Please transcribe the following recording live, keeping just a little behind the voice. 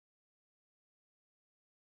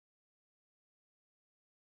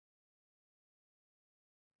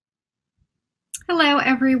Hello,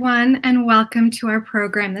 everyone, and welcome to our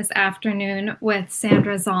program this afternoon with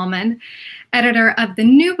Sandra Zalman, editor of the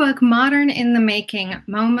new book, Modern in the Making,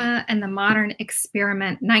 MoMA and the Modern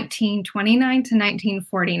Experiment, 1929 to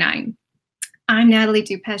 1949. I'm Natalie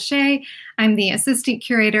Dupêcher. I'm the assistant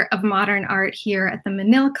curator of modern art here at the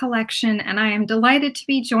Menil Collection, and I am delighted to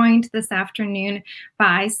be joined this afternoon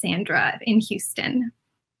by Sandra in Houston.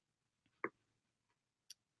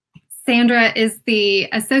 Sandra is the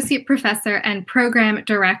associate professor and program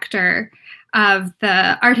director of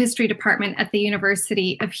the art history department at the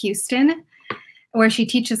University of Houston, where she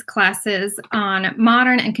teaches classes on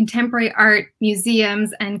modern and contemporary art,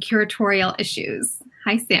 museums, and curatorial issues.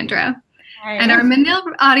 Hi, Sandra. Hi. And our Menil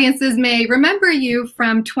audiences may remember you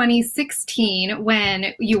from 2016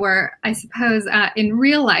 when you were, I suppose, in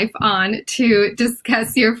real life on to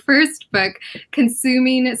discuss your first book,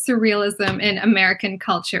 Consuming Surrealism in American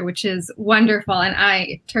Culture, which is wonderful and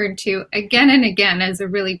I turn to again and again as a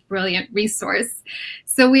really brilliant resource.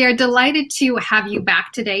 So we are delighted to have you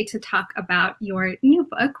back today to talk about your new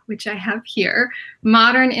book, which I have here,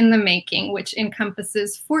 Modern in the Making, which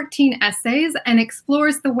encompasses 14 essays and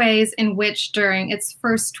explores the ways in which during its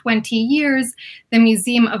first 20 years, the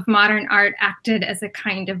Museum of Modern Art acted as a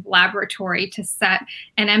kind of laboratory to set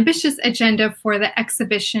an ambitious agenda for the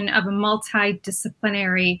exhibition of a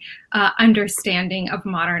multidisciplinary understanding of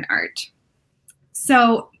modern art.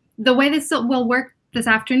 So the way this will work this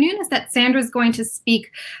afternoon is that Sandra's going to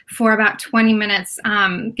speak for about 20 minutes,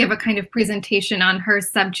 give a kind of presentation on her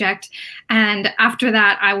subject. And after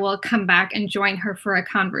that, I will come back and join her for a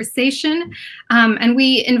conversation. And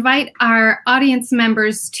we invite our audience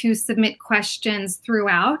members to submit questions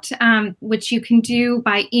throughout, which you can do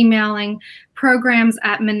by emailing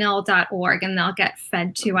programs@menil.org, and they'll get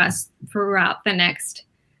fed to us throughout the next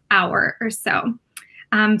hour or so.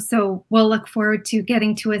 So we'll look forward to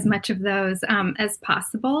getting to as much of those as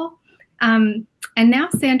possible. And now,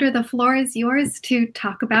 Sandra, the floor is yours to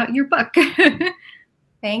talk about your book.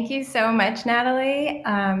 Thank you so much, Natalie.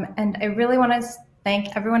 And I really want to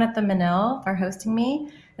thank everyone at the Menil for hosting me,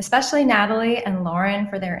 especially Natalie and Lauren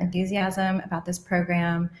for their enthusiasm about this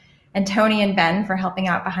program, and Tony and Ben for helping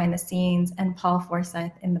out behind the scenes, and Paul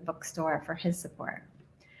Forsyth in the bookstore for his support.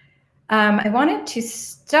 I wanted to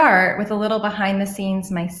start with a little behind the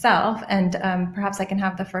scenes myself, and perhaps I can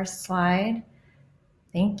have the first slide.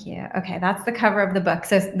 Thank you. Okay, that's the cover of the book.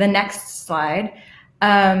 So the next slide.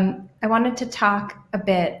 I wanted to talk a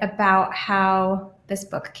bit about how this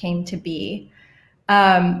book came to be.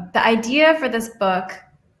 The idea for this book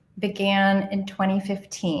began in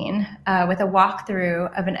 2015 with a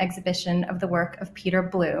walkthrough of an exhibition of the work of Peter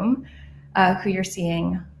Bloom, who you're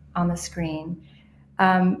seeing on the screen.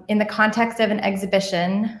 In the context of an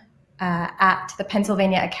exhibition at the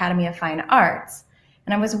Pennsylvania Academy of Fine Arts.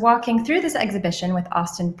 And I was walking through this exhibition with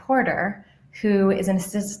Austin Porter, who is an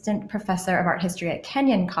assistant professor of art history at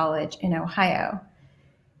Kenyon College in Ohio.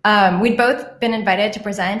 We'd both been invited to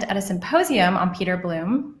present at a symposium on Peter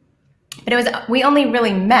Bloom, but we only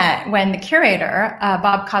really met when the curator,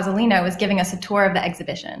 Bob Cozzolino, was giving us a tour of the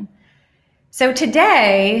exhibition. So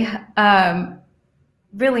today,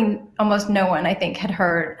 really almost no one, I think,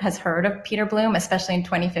 has heard of Peter Bloom, especially in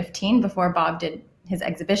 2015 before Bob did his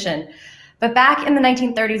exhibition. But back in the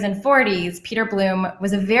 1930s and 40s, Peter Bloom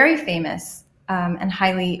was a very famous and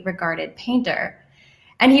highly regarded painter.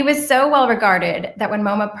 And he was so well regarded that when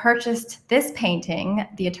MoMA purchased this painting,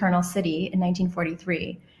 The Eternal City, in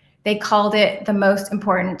 1943, they called it the most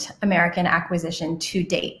important American acquisition to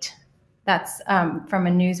date. That's from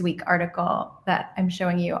a Newsweek article that I'm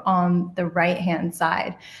showing you on the right-hand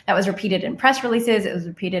side. That was repeated in press releases. It was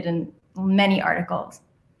repeated in many articles.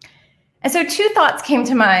 And so two thoughts came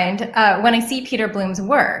to mind when I see Peter Bloom's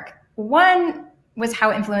work. One was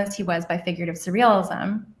how influenced he was by figurative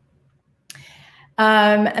surrealism.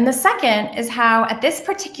 And the second is how at this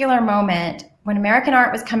particular moment, when American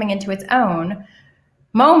art was coming into its own,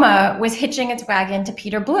 MoMA was hitching its wagon to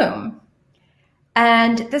Peter Bloom.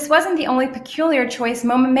 And this wasn't the only peculiar choice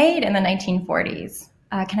MoMA made in the 1940s.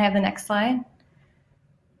 Can I have the next slide?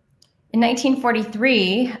 In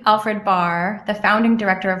 1943, Alfred Barr, the founding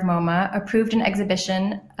director of MoMA, approved an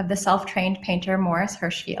exhibition of the self-trained painter Morris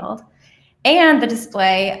Hirschfield and the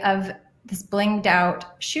display of this blinged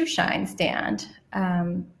out shoe shine stand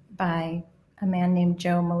by a man named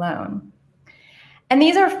Joe Malone. And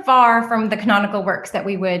these are far from the canonical works that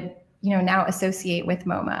we would now associate with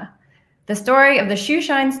MoMA. The story of the shoe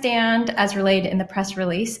shine stand, as relayed in the press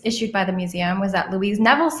release issued by the museum, was that Louise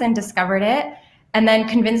Nevelson discovered it and then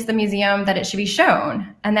convinced the museum that it should be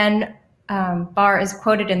shown. And then Barr is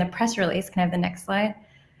quoted in the press release, can I have the next slide,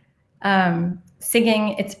 singing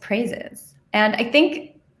its praises. And I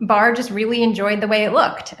think Barr just really enjoyed the way it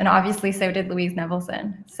looked, and obviously so did Louise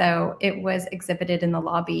Nevelson. So it was exhibited in the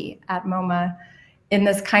lobby at MoMA in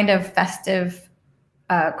this kind of festive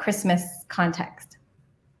Christmas context.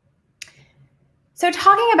 So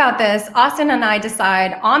talking about this, Austin and I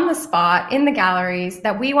decide on the spot in the galleries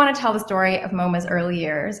that we want to tell the story of MoMA's early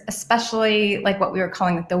years, especially like what we were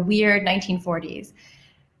calling the weird 1940s.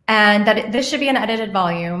 And that this should be an edited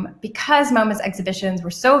volume because MoMA's exhibitions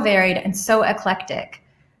were so varied and so eclectic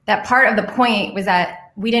that part of the point was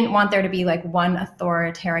that we didn't want there to be like one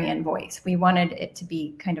authoritarian voice. We wanted it to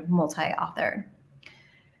be kind of multi-authored.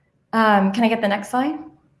 Can I get the next slide?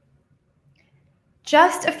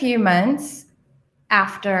 Just a few months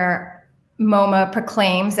after MoMA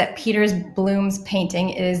proclaims that Peter Bloom's painting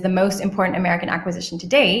is the most important American acquisition to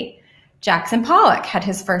date, Jackson Pollock had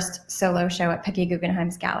his first solo show at Peggy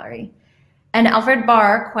Guggenheim's gallery. And Alfred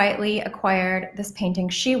Barr quietly acquired this painting,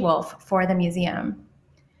 She-Wolf, for the museum.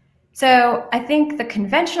 So I think the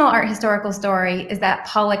conventional art historical story is that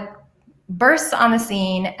Pollock bursts on the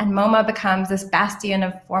scene and MoMA becomes this bastion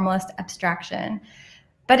of formalist abstraction.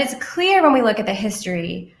 But it's clear when we look at the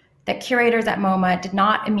history that curators at MoMA did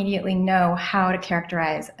not immediately know how to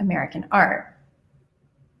characterize American art.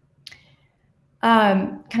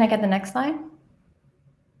 Can I get the next slide?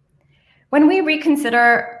 When we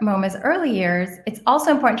reconsider MoMA's early years, it's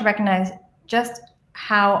also important to recognize just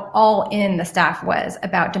how all in the staff was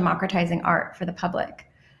about democratizing art for the public.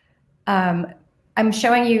 I'm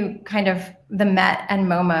showing you kind of the Met and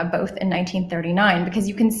MoMA both in 1939, because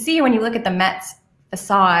you can see when you look at the Met's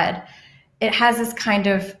facade, it has this kind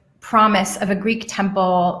of promise of a Greek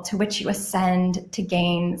temple to which you ascend to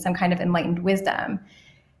gain some kind of enlightened wisdom.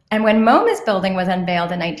 And when MoMA's building was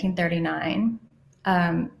unveiled in 1939,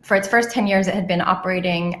 for its first 10 years, it had been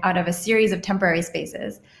operating out of a series of temporary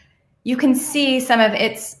spaces. You can see some of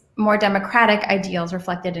its more democratic ideals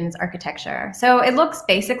reflected in its architecture. So it looks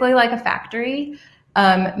basically like a factory,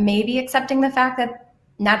 maybe accepting the fact that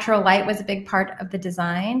natural light was a big part of the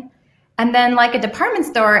design. And then like a department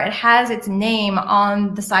store, it has its name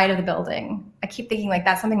on the side of the building. I keep thinking like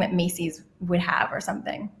that's something that Macy's would have or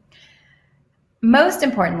something. Most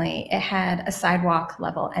importantly, it had a sidewalk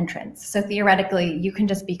level entrance. So theoretically, you can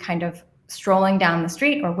just be kind of strolling down the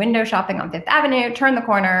street or window shopping on Fifth Avenue, turn the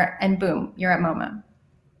corner, and boom, you're at MoMA.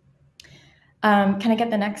 Can I get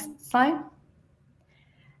the next slide?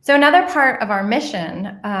 So another part of our mission,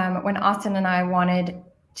 when Austin and I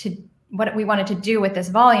what we wanted to do with this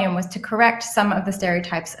volume was to correct some of the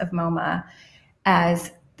stereotypes of MoMA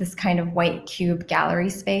as this kind of white cube gallery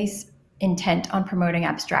space intent on promoting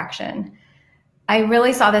abstraction. I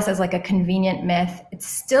really saw this as like a convenient myth. It's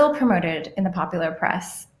still promoted in the popular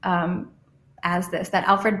press as this, that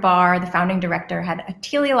Alfred Barr, the founding director, had a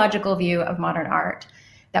teleological view of modern art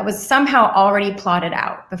that was somehow already plotted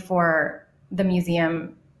out before the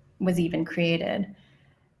museum was even created.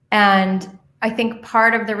 And I think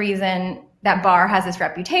part of the reason that Barr has this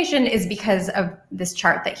reputation is because of this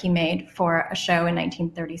chart that he made for a show in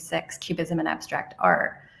 1936, Cubism and Abstract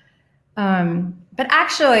Art. But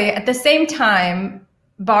actually, at the same time,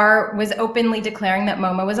 Barr was openly declaring that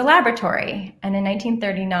MoMA was a laboratory. And in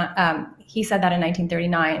 1939, he said that in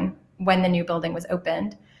 1939 when the new building was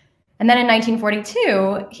opened. And then in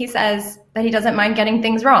 1942, he says that he doesn't mind getting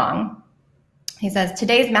things wrong. He says,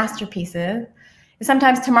 today's masterpieces is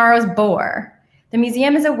sometimes tomorrow's bore. The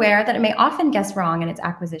museum is aware that it may often guess wrong in its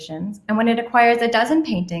acquisitions, and when it acquires a dozen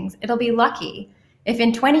paintings, it'll be lucky if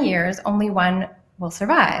in 20 years only one will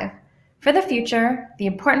survive. For the future, the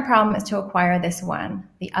important problem is to acquire this one.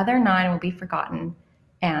 The other 9 will be forgotten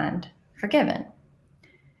and forgiven.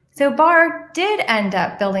 So Barr did end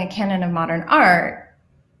up building a canon of modern art,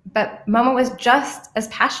 but MoMA was just as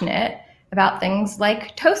passionate about things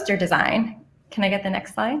like toaster design. Can I get the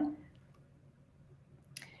next slide?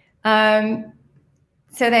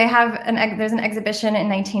 So they have there's an exhibition in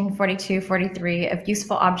 1942-43 of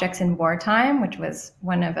useful objects in wartime, which was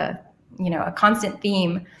one of a constant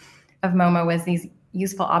theme of MoMA was these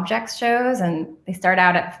useful objects shows, and they start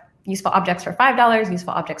out at useful objects for $5,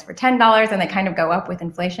 useful objects for $10, and they kind of go up with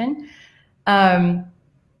inflation.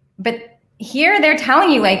 But here they're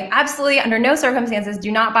telling you, like, absolutely under no circumstances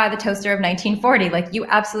do not buy the toaster of 1940. Like, you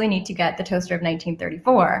absolutely need to get the toaster of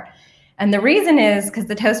 1934. And the reason is because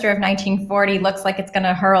the toaster of 1940 looks like it's going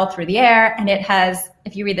to hurl through the air, and it has,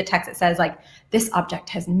 if you read the text, it says, like, this object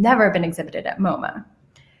has never been exhibited at MoMA.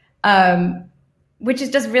 Which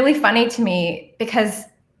is just really funny to me because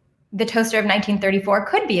the toaster of 1934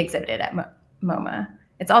 could be exhibited at MoMA.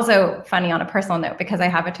 It's also funny on a personal note because I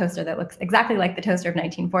have a toaster that looks exactly like the toaster of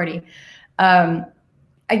 1940.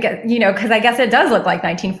 I guess, you know, because I guess it does look like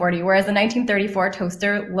 1940, whereas the 1934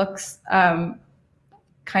 toaster looks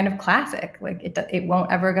kind of classic. Like it won't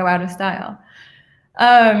ever go out of style.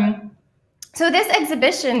 So this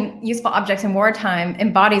exhibition, Useful Objects in Wartime,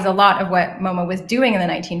 embodies a lot of what MoMA was doing in the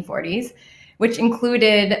 1940s, which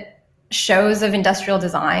included shows of industrial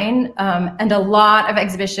design and a lot of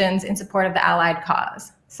exhibitions in support of the Allied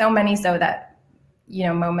cause. So many so that, you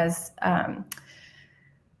know, MoMA's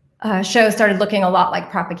shows started looking a lot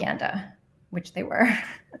like propaganda, which they were.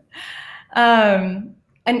 And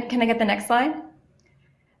can I get the next slide?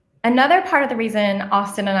 Another part of the reason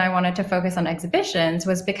Austin and I wanted to focus on exhibitions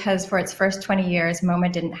was because for its first 20 years,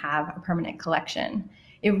 MoMA didn't have a permanent collection.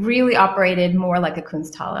 It really operated more like a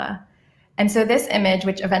Kunsthalle. And so this image,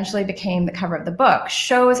 which eventually became the cover of the book,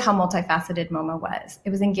 shows how multifaceted MoMA was.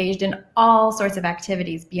 It was engaged in all sorts of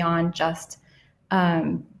activities beyond just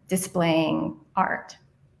displaying art.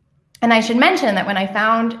 And I should mention that when I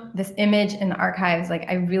found this image in the archives, like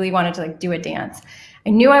I really wanted to like do a dance.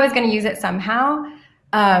 I knew I was going to use it somehow.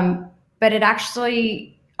 But it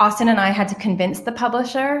actually, Austin and I had to convince the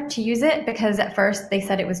publisher to use it because at first they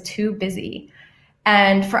said it was too busy.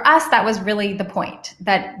 And for us, that was really the point,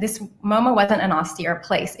 that this MoMA wasn't an austere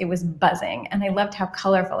place, it was buzzing. And I loved how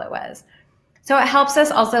colorful it was. So it helps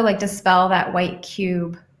us also like dispel that white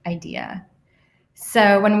cube idea.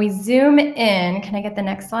 So when we zoom in, can I get the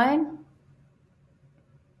next slide?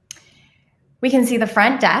 We can see the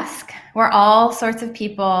front desk where all sorts of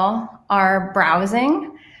people are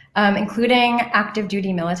browsing, including active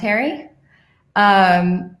duty military.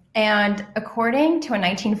 And according to a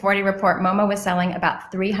 1940 report, MoMA was selling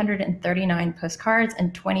about 339 postcards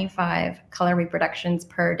and 25 color reproductions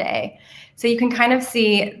per day. So you can kind of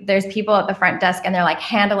see there's people at the front desk and they're like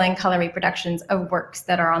handling color reproductions of works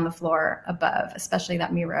that are on the floor above, especially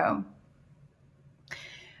that Miro.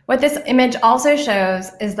 What this image also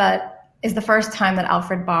shows is the first time that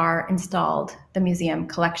Alfred Barr installed the museum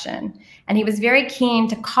collection. And he was very keen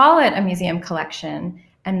to call it a museum collection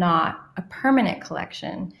and not a permanent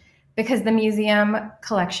collection because the museum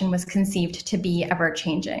collection was conceived to be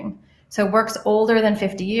ever-changing. So works older than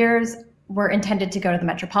 50 years were intended to go to the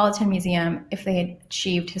Metropolitan Museum if they had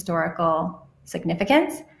achieved historical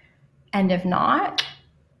significance. And if not,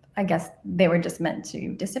 I guess they were just meant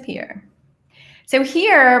to disappear. So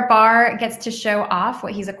here, Barr gets to show off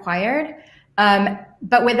what he's acquired,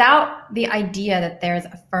 but without the idea that there's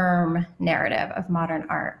a firm narrative of modern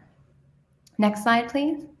art. Next slide,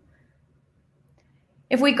 please.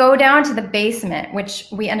 If we go down to the basement, which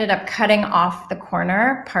we ended up cutting off the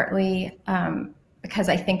corner, partly because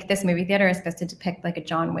I think this movie theater is supposed to depict like a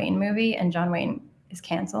John Wayne movie, and John Wayne is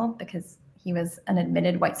canceled because he was an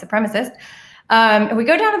admitted white supremacist. If we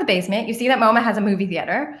go down to the basement, you see that MoMA has a movie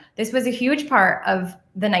theater. This was a huge part of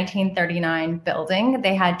the 1939 building.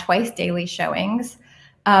 They had twice daily showings,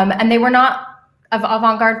 and they were not of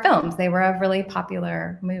avant-garde films. They were of really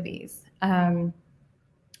popular movies.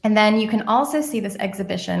 And then you can also see this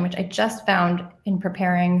exhibition, which I just found in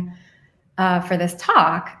preparing for this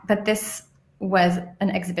talk, but this was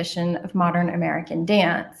an exhibition of modern American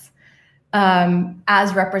dance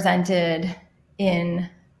as represented in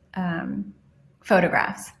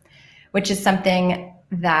photographs, which is something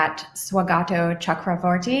that Swagato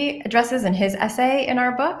Chakravorty addresses in his essay in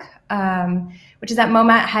our book, which is that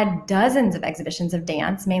MoMA had dozens of exhibitions of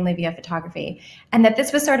dance, mainly via photography, and that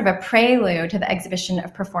this was sort of a prelude to the exhibition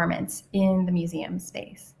of performance in the museum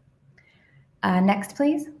space. Next,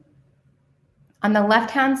 please. On the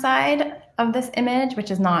left-hand side of this image,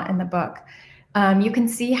 which is not in the book, you can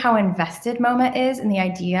see how invested MoMA is in the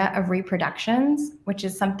idea of reproductions, which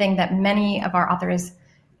is something that many of our authors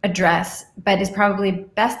address, but is probably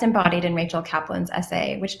best embodied in Rachel Kaplan's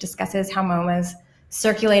essay, which discusses how MoMA's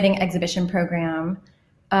circulating exhibition program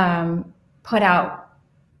put out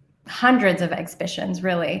hundreds of exhibitions,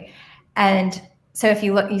 really. And so if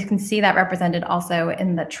you look, you can see that represented also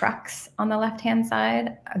in the trucks on the left-hand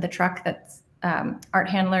side, the truck that's art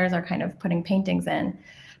handlers are kind of putting paintings in.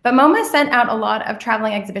 But MoMA sent out a lot of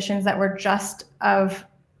traveling exhibitions that were just of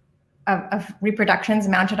reproductions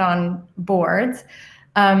mounted on boards.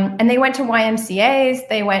 And they went to YMCAs,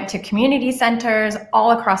 they went to community centers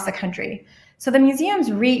all across the country. So the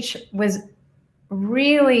museum's reach was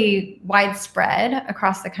really widespread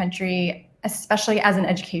across the country, especially as an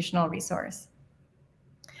educational resource.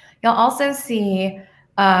 You'll also see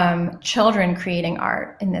children creating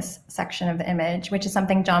art in this section of the image, which is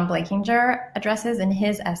something John Blakinger addresses in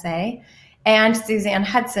his essay. And Suzanne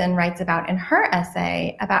Hudson writes about in her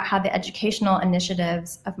essay about how the educational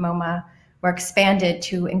initiatives of MoMA were expanded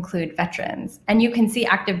to include veterans. And you can see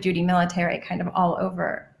active duty military kind of all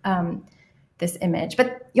over this image.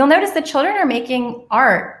 But you'll notice the children are making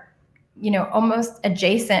art, almost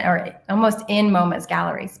adjacent or almost in MoMA's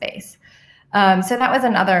gallery space. So that was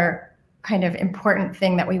another kind of important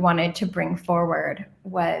thing that we wanted to bring forward,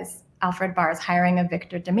 was Alfred Barr's hiring of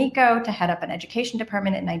Victor D'Amico to head up an education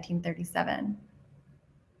department in 1937.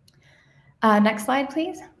 Next slide,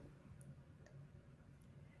 please.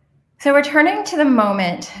 So returning to the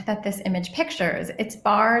moment that this image pictures, it's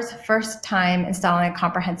Barr's first time installing a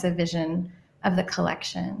comprehensive vision of the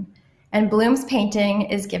collection. And Bloom's painting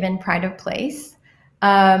is given pride of place.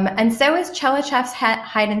 And so is Chelachev's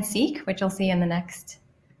Hide and Seek, which you'll see in the next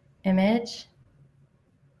image.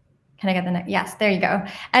 Can I get the next? Yes, there you go.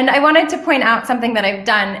 And I wanted to point out something that I've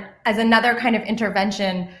done as another kind of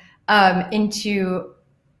intervention into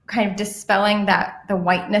kind of dispelling the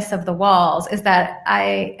whiteness of the walls, is that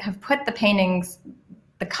I have put the paintings,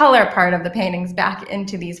 the color part of the paintings, back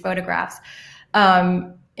into these photographs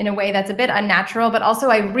in a way that's a bit unnatural, but also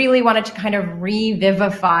I really wanted to kind of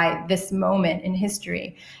revivify this moment in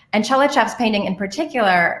history. And Chelachev's painting in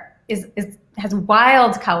particular has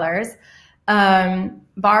wild colors.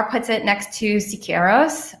 Barr puts it next to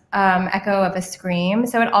Siqueiros, Echo of a Scream.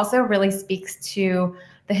 So it also really speaks to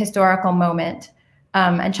the historical moment.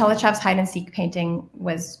 And Chelachev's Hide and Seek painting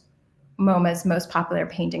was MoMA's most popular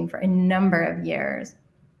painting for a number of years.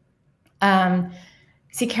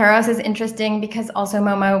 Siqueiros is interesting because also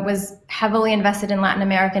MoMA was heavily invested in Latin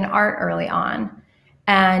American art early on.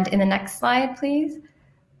 And in the next slide, please,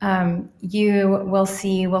 you will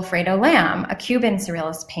see Wilfredo Lam, a Cuban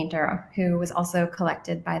surrealist painter who was also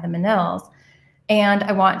collected by the Menils. And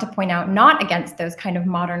I want to point out, not against those kind of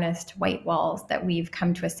modernist white walls that we've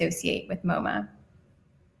come to associate with MoMA.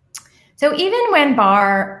 So even when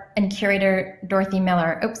Barr and curator Dorothy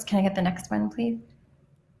Miller, oops, can I get the next one, please?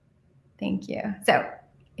 Thank you. So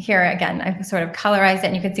here again, I've sort of colorized it,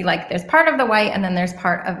 and you can see like there's part of the white and then there's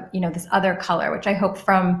part of, this other color, which I hope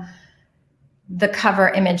from the cover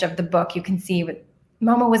image of the book, you can see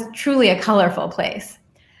MoMA was truly a colorful place.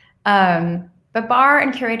 But Barr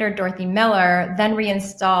and curator Dorothy Miller then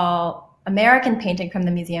reinstall American painting from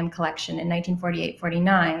the museum collection in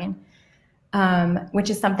 1948-49, which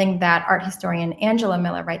is something that art historian Angela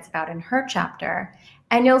Miller writes about in her chapter.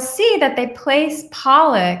 And you'll see that they place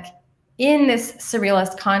Pollock in this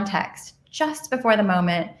surrealist context just before the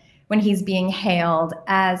moment when he's being hailed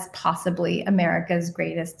as possibly America's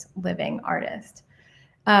greatest living artist.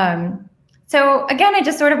 So again, I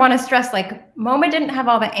just sort of want to stress, like, MoMA didn't have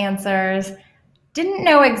all the answers, didn't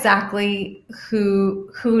know exactly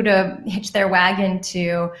who to hitch their wagon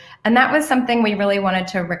to. And that was something we really wanted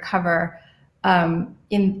to recover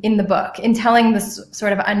in the book, in telling this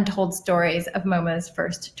sort of untold stories of MoMA's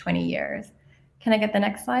first 20 years. Can I get the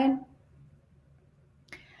next slide?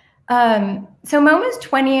 So MoMA's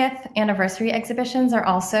 20th anniversary exhibitions are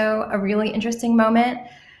also a really interesting moment.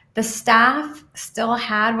 The staff still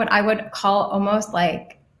had what I would call almost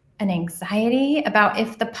like an anxiety about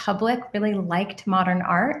if the public really liked modern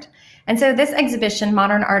art. And so this exhibition,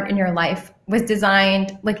 Modern Art in Your Life, was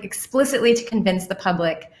designed like explicitly to convince the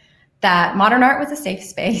public that modern art was a safe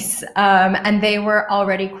space, and they were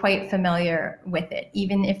already quite familiar with it,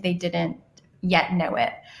 even if they didn't yet know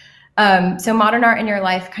it. So Modern Art in Your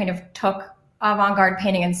Life kind of took avant-garde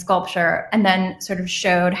painting and sculpture and then sort of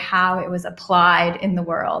showed how it was applied in the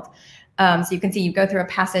world. So you can see, you go through a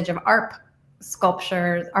passage of art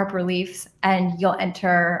sculptures, art reliefs, and you'll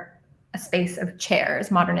enter a space of chairs,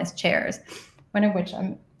 modernist chairs, one of which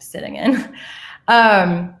I'm sitting in.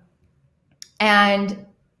 And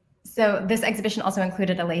so this exhibition also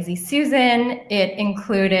included a Lazy Susan. It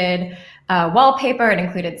included wallpaper. It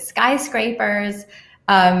included skyscrapers.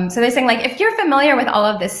 So they're saying, like, if you're familiar with all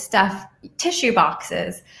of this stuff, tissue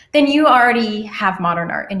boxes, then you already have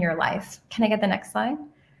modern art in your life. Can I get the next slide?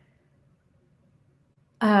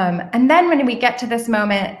 And then when we get to this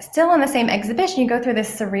moment, still in the same exhibition, you go through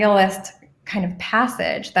this surrealist kind of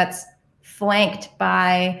passage that's flanked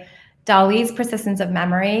by Dali's Persistence of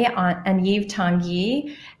Memory and Yves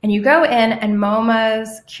Tanguy. And you go in, and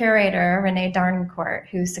MoMA's curator, René Darncourt,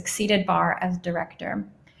 who succeeded Barr as director,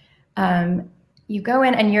 you go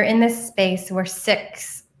in and you're in this space where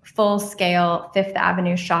 6 full-scale Fifth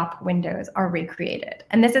Avenue shop windows are recreated.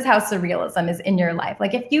 And this is how surrealism is in your life.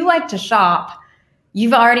 Like, if you like to shop,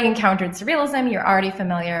 you've already encountered surrealism, you're already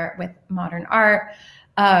familiar with modern art.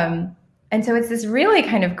 And so it's this really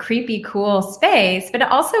kind of creepy, cool space, but it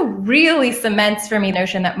also really cements for me the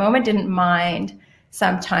notion that MoMA didn't mind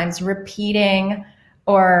sometimes repeating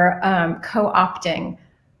or co-opting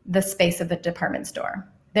the space of the department store.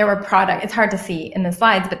 There were products, it's hard to see in the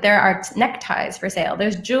slides, but there are neckties for sale.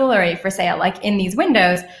 There's jewelry for sale, like in these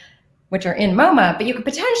windows. which are in MoMA, but you could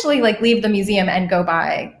potentially like leave the museum and go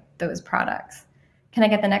buy those products. Can I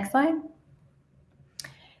get the next slide?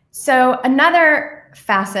 So another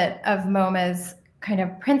facet of MoMA's kind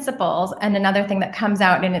of principles, and another thing that comes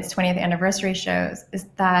out in its 20th anniversary shows, is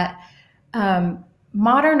that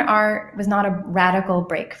modern art was not a radical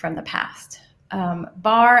break from the past.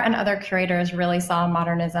 Barr and other curators really saw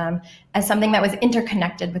modernism as something that was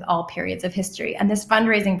interconnected with all periods of history. And this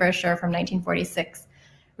fundraising brochure from 1946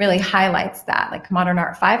 really highlights that. Like, modern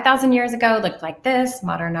art 5,000 years ago looked like this.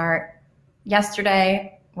 Modern art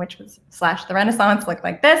yesterday, which was / the Renaissance, looked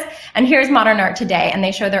like this. And here's modern art today. And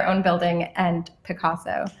they show their own building and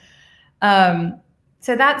Picasso.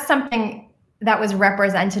 So that's something that was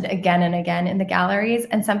represented again and again in the galleries,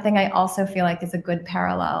 and something I also feel like is a good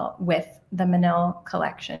parallel with the Menil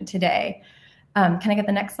collection today. Can I get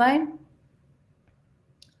the next slide?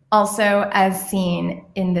 Also, as seen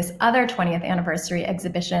in this other 20th anniversary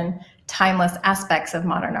exhibition, Timeless Aspects of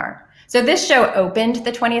Modern Art. So this show opened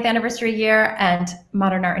the 20th anniversary year, and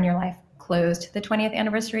Modern Art in Your Life closed the 20th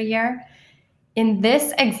anniversary year. In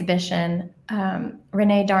this exhibition,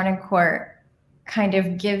 Renee Darnancourt kind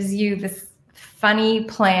of gives you this funny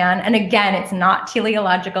plan. And again, it's not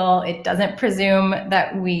teleological. It doesn't presume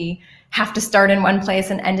that we have to start in one place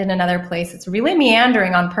and end in another place. It's really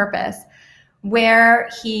meandering on purpose, where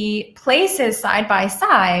he places side by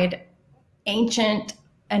side ancient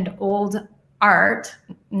and old art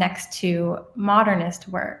next to modernist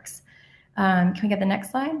works. Can we get the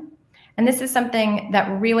next slide? And this is something that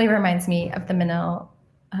really reminds me of the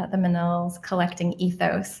Menil's collecting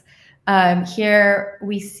ethos. Here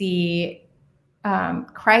we see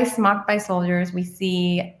Christ mocked by soldiers. We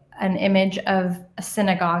see an image of a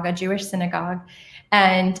synagogue, a Jewish synagogue,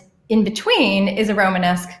 and in between is a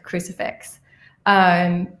Romanesque crucifix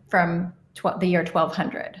from the year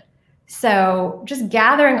 1200. So just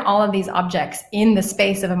gathering all of these objects in the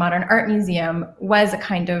space of a modern art museum was a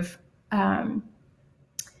kind of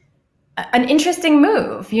an interesting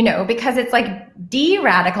move, you know, because it's like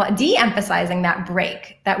de-emphasizing that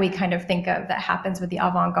break that we kind of think of that happens with the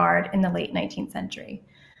avant-garde in the late 19th century.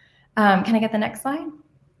 Can I get the next slide?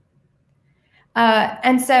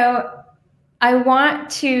 And so I want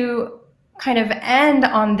to kind of end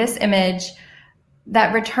on this image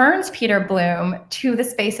that returns Peter Bloom to the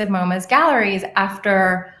space of MoMA's galleries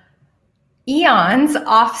after eons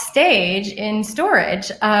off stage in storage.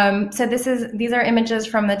 So these are images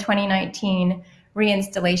from the 2019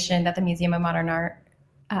 reinstallation that the Museum of Modern Art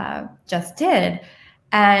just did.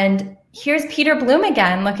 And here's Peter Bloom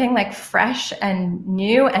again, looking like fresh and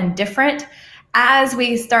new and different as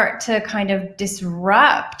we start to kind of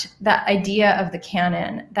disrupt the idea of the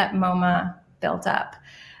canon that MoMA built up.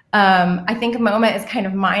 I think MoMA is kind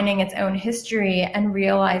of mining its own history and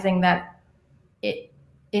realizing that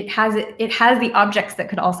it has the objects that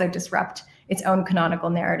could also disrupt its own canonical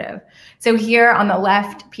narrative. So here on the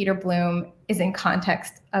left, Peter Bloom is in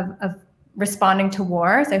context of responding to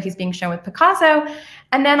war. So he's being shown with Picasso.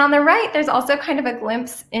 And then on the right, there's also kind of a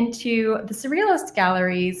glimpse into the Surrealist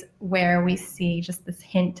galleries where we see just this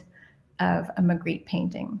hint of a Magritte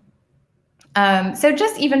painting. So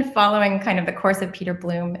just even following kind of the course of Peter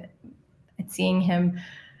Bloom and seeing him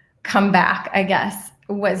come back, I guess,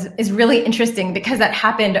 is really interesting because that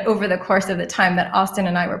happened over the course of the time that Austin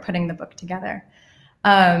and I were putting the book together.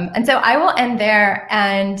 And so I will end there,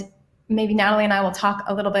 and maybe Natalie and I will talk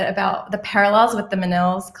a little bit about the parallels with the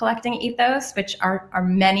Menil's collecting ethos, which are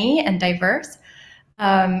many and diverse.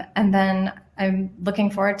 And then I'm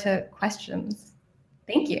looking forward to questions.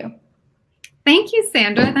 Thank you. Thank you,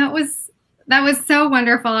 Sandra. That was so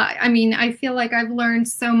wonderful. I mean, I feel like I've learned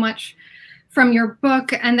so much from your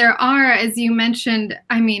book, and there are, as you mentioned,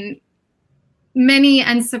 I mean, many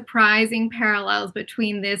and surprising parallels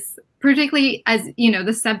between this, particularly as, you know,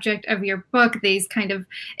 the subject of your book, these kind of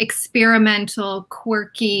experimental,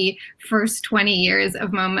 quirky first 20 years of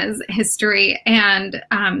MoMA's history, and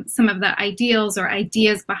some of the ideals or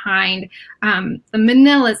ideas behind the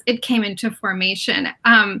Menil as it came into formation.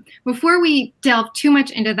 Before we delve too much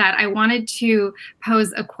into that, I wanted to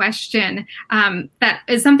pose a question that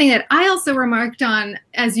is something that I also remarked on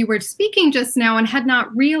as you were speaking just now and had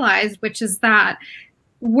not realized, which is that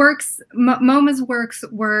MoMA's works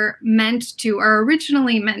were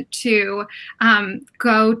originally meant to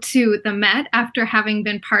go to the Met after having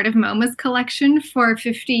been part of MoMA's collection for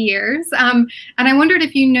 50 years. And I wondered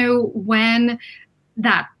if you know when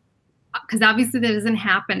that, because obviously that doesn't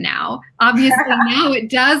happen now. Obviously now it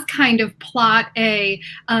does kind of plot a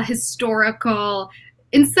historical,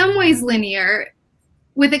 in some ways linear,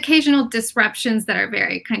 with occasional disruptions that are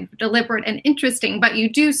very kind of deliberate and interesting. But you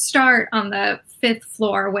do start on the 5th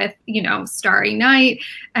floor with, you know, Starry Night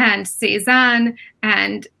and Cézanne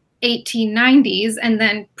and 1890s, and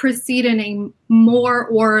then proceed in a more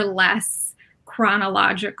or less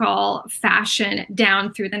chronological fashion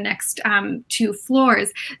down through the next 2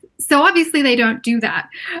 floors. So obviously they don't do that.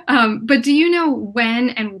 But do you know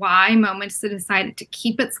when and why MoMA decided to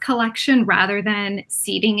keep its collection rather than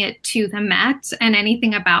ceding it to the Met, and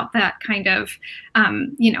anything about that kind of,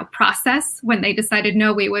 you know, process when they decided,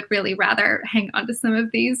 no, we would really rather hang on to some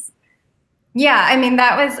of these? Yeah, I mean,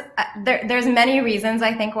 that was, there's many reasons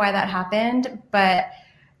I think why that happened, but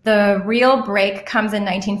the real break comes in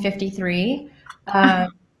 1953.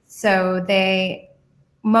 So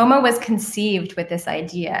MoMA was conceived with this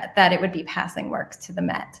idea that it would be passing works to the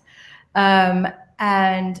Met.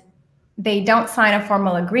 And they don't sign a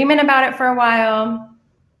formal agreement about it for a while,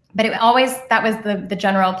 but that was the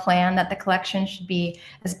general plan, that the collection should be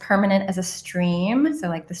as permanent as a stream. So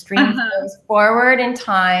like the stream goes forward in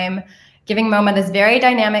time, giving MoMA this very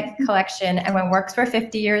dynamic collection. And when works were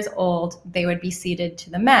 50 years old, they would be ceded to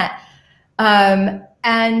the Met.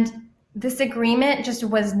 And this agreement just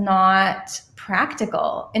was not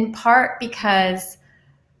practical, in part because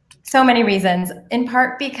so many reasons, in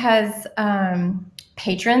part because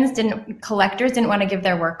collectors didn't want to give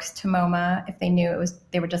their works to MoMA if they knew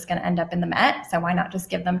they were just going to end up in the Met. So why not just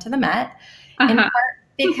give them to the Met? In part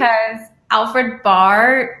because Alfred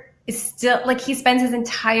Barr is still, like, he spends his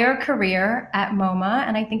entire career at MoMA,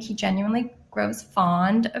 and I think he genuinely grows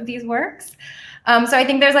fond of these works. So I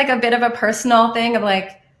think there's like a bit of a personal thing of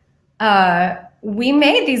like, we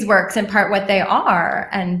made these works in part what they are,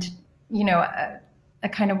 and, you know, a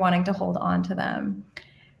kind of wanting to hold on to them.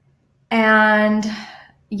 And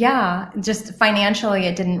yeah, just financially,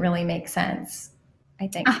 it didn't really make sense, I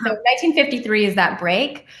think. So 1953 is that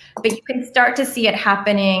break, but you can start to see it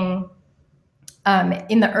happening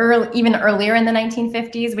even earlier in the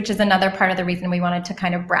 1950s, which is another part of the reason we wanted to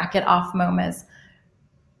kind of bracket off MoMA's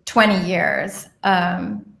 20 years.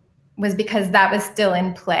 Was because that was still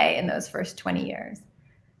in play in those first 20 years.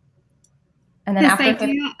 And then after 50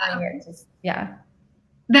 years, yeah.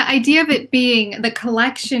 The idea of it being, the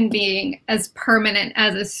collection being as permanent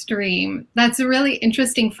as a stream, that's a really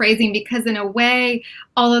interesting phrasing, because in a way,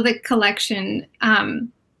 although the collection has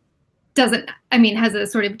a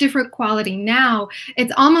sort of different quality now,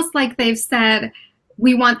 it's almost like they've said,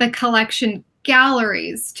 we want the collection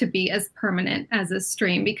galleries to be as permanent as a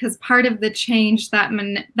stream, because part of the change that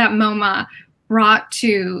MoMA brought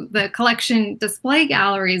to the collection display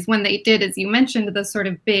galleries when they did, as you mentioned, the sort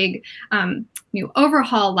of big new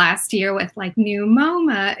overhaul last year with like new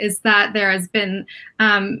MoMA, is that there has been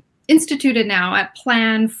instituted now a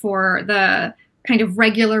plan for the kind of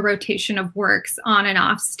regular rotation of works on and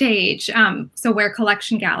off stage. So where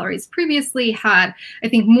collection galleries previously had, I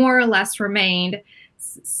think, more or less remained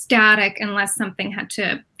static unless something had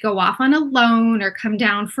to go off on a loan or come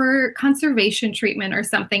down for conservation treatment or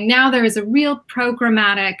something. Now there is a real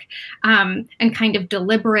programmatic and kind of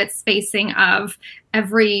deliberate spacing of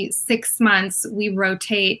every 6 months we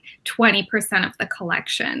rotate 20% of the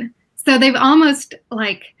collection. So they've almost,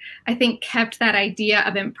 like, I think, kept that idea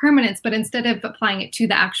of impermanence, but instead of applying it to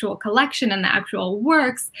the actual collection and the actual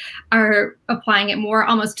works, are applying it more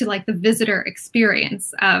almost to like the visitor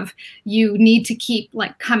experience of, you need to keep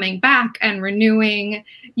like coming back and renewing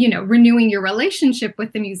your relationship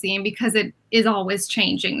with the museum, because it is always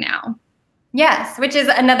changing now. Yes, which is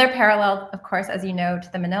another parallel, of course, as you know,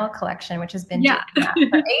 to the Menil Collection, which has been doing that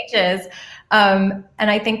for ages. And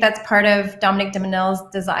I think that's part of Dominique de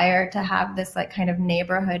Menil's desire to have this like kind of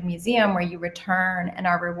neighborhood museum where you return and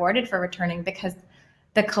are rewarded for returning, because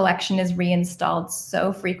the collection is reinstalled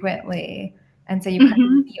so frequently. And so you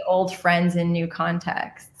kind of see old friends in new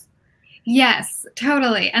contexts. Yes,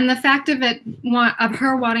 totally. And the fact of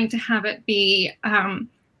her wanting to have it be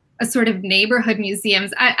a sort of neighborhood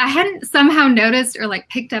museums, I hadn't somehow noticed or like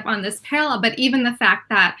picked up on this parallel, but even the fact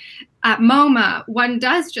that at MoMA, one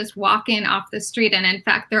does just walk in off the street, and in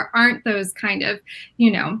fact, there aren't those kind of,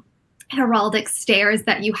 heraldic stairs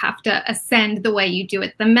that you have to ascend the way you do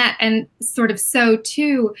at the Met. And sort of so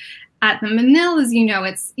too at the Menil, as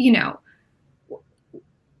it's,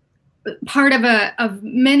 part of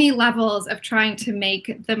many levels of trying to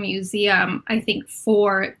make the museum, I think,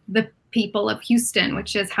 for the people of Houston,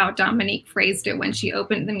 which is how Dominique phrased it when she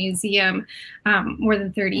opened the museum more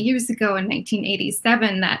than 30 years ago in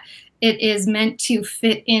 1987, that it is meant to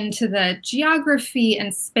fit into the geography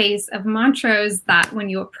and space of Montrose, that when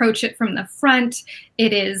you approach it from the front,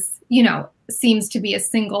 it is, you know, seems to be a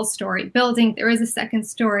single story building. There is a second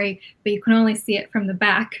story, but you can only see it from the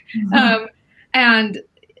back. And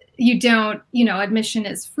you don't, you know, admission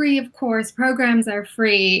is free, of course, programs are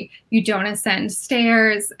free, you don't ascend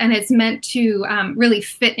stairs, and it's meant to really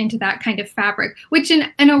fit into that kind of fabric, which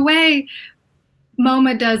in a way,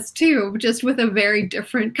 MoMA does too, just with a very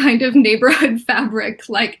different kind of neighborhood fabric,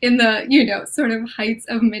 like in the, you know, sort of heights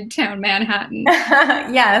of Midtown Manhattan.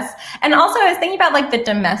 Yes. And also I was thinking about like the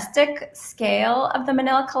domestic scale of the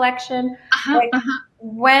Menil Collection.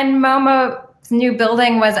 When MoMA's new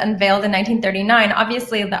building was unveiled in 1939,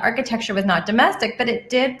 obviously the architecture was not domestic, but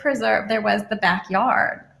it did preserve, there was the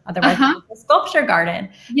backyard, otherwise the sculpture garden.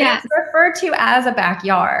 Yes. It's referred to as a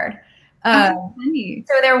backyard. So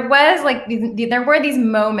there was like there were these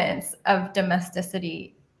moments of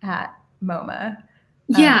domesticity at MoMA.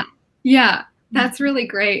 Yeah, that's really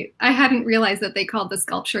great. I hadn't realized that they called the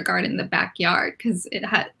sculpture garden the backyard, because it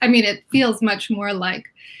had, I mean, it feels much more like,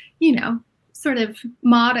 you know, sort of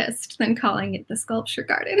modest than calling it the sculpture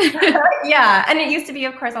garden. Yeah, and it used to be,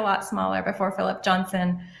 of course, a lot smaller before Philip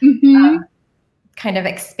Johnson kind of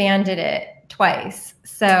expanded it twice.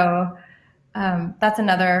 So that's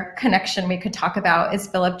another connection we could talk about, is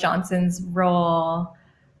Philip Johnson's role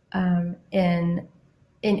at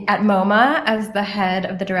MoMA as the head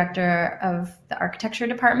of the director of the architecture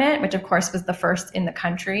department, which of course was the first in the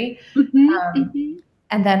country.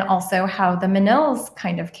 And then also how the Menils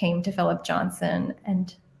kind of came to Philip Johnson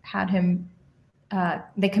and had him,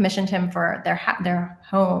 they commissioned him for their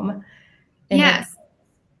home. Yes.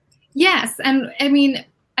 And I mean,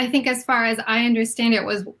 I think as far as I understand it,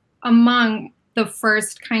 was among the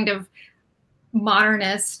first kind of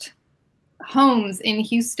modernist homes in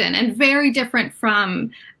Houston, and very different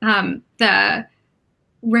from the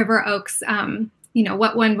River Oaks, you know,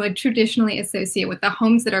 what one would traditionally associate with the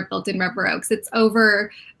homes that are built in River Oaks. It's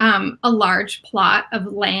over a large plot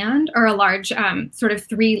of land, or a large sort of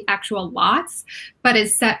 3 actual lots, but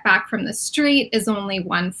is set back from the street, is only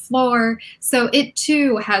 1 floor. So it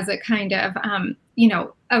too has a kind of, you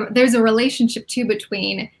know, there's a relationship too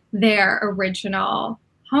between their original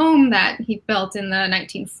home that he built in the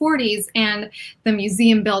 1940s and the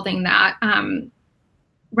museum building that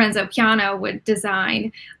Renzo Piano would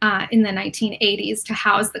design in the 1980s to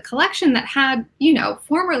house the collection that had, you know,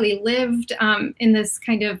 formerly lived in this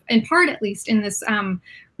kind of, in part at least, in this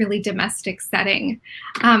really domestic setting.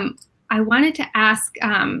 I wanted to ask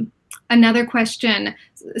another question,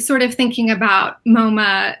 sort of thinking about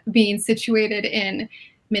MoMA being situated in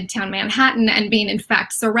Midtown Manhattan and being in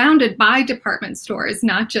fact surrounded by department stores,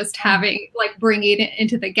 not just having, like, bringing it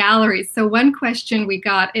into the galleries. So one question we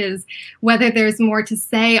got is whether there's more to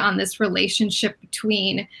say on this relationship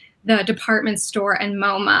between the department store and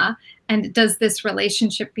MoMA, and does this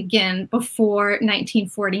relationship begin before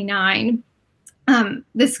 1949?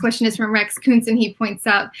 This question is from Rex Kuntz, and he points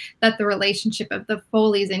out that the relationship of the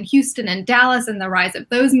Foleys in Houston and Dallas and the rise of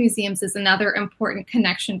those museums is another important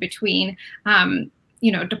connection between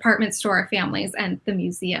you know, department store families and the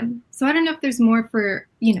museum. So I don't know if there's more for,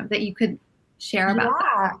 you know, that you could share about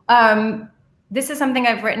that. This is something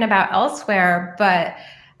I've written about elsewhere, but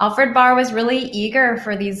Alfred Barr was really eager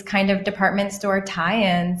for these kind of department store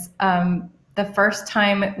tie-ins. The first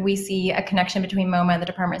time we see a connection between MoMA and the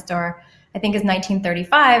department store, I think, is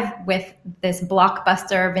 1935 with this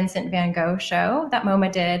blockbuster Vincent van Gogh show that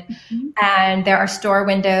MoMA did. And there are store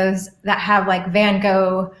windows that have like Van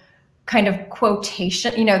Gogh kind of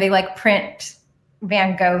quotation, you know, they like print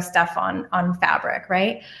Van Gogh stuff on fabric,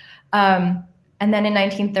 right? And then in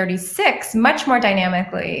 1936, much more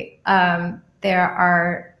dynamically, there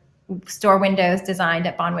are store windows designed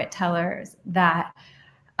at Bonwit Tellers that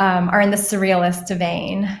are in the surrealist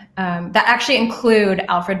vein, that actually include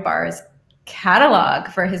Alfred Barr's catalog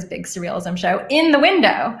for his big surrealism show in the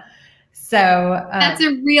window. So that's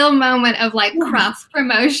a real moment of like cross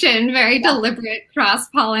promotion, very deliberate cross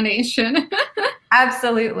pollination.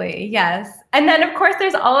 Absolutely, yes. And then of course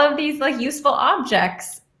there's all of these like useful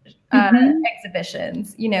objects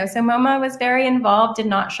exhibitions. You know, so MoMA was very involved, did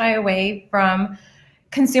not shy away from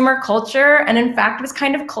consumer culture, and in fact was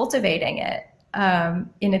kind of cultivating it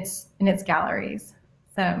in its galleries.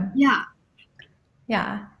 So yeah.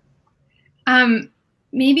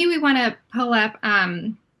 Maybe we want to pull up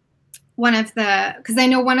one of the, because I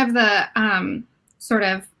know one of the sort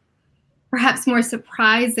of perhaps more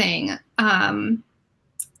surprising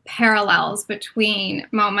parallels between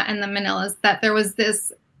MoMA and the Menil is that there was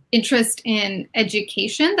this interest in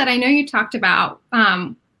education that I know you talked about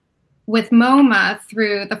with MoMA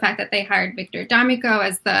through the fact that they hired Victor D'Amico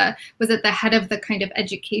as the head of the kind of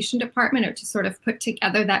education department, or to sort of put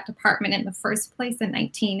together that department in the first place in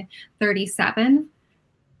 1937.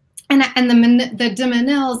 And the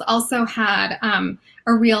Menils also had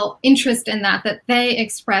a real interest in that they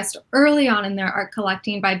expressed early on in their art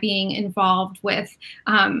collecting by being involved with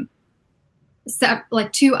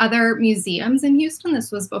like 2 other museums in Houston.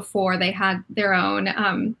 This was before they had their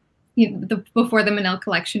own, before the Menil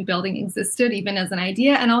Collection building existed, even as an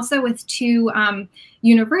idea, and also with 2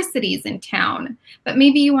 universities in town. But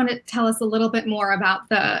maybe you want to tell us a little bit more about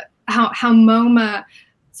how MoMA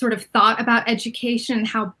sort of thought about education,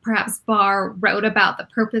 how perhaps Barr wrote about the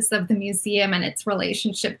purpose of the museum and its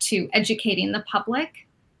relationship to educating the public.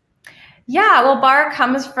 Yeah, well, Barr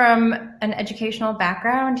comes from an educational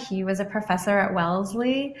background. He was a professor at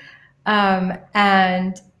Wellesley,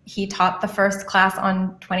 and he taught the first class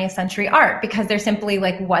on 20th century art because there simply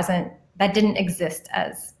that didn't exist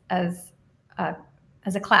as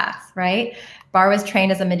a class, right? Barr was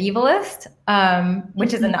trained as a medievalist,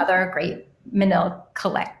 which is another great Menil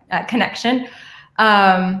connection.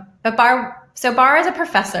 But Barr is a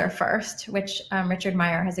professor first, which Richard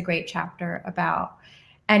Meyer has a great chapter about.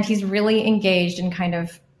 And he's really engaged in kind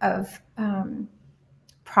of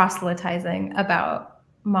proselytizing about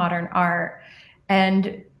modern art.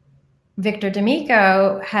 And Victor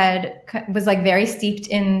D'Amico was like very steeped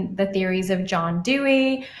in the theories of John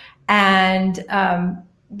Dewey, and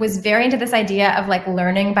was very into this idea of like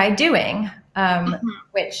learning by doing,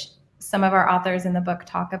 which some of our authors in the book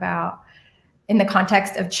talk about in the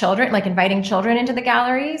context of children, like inviting children into the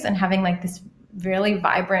galleries and having like this really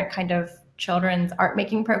vibrant kind of children's art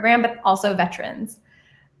making program, but also veterans.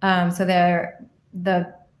 So there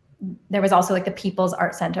was also like the People's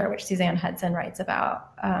Art Center, which Suzanne Hudson writes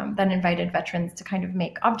about, that invited veterans to kind of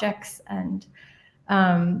make objects and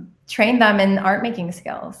train them in art making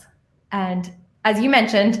skills. And as you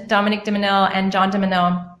mentioned, Dominique de Menil and John de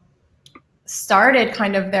Menil started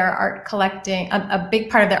kind of their art collecting. A big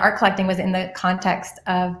part of their art collecting was in the context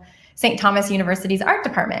of St. Thomas University's art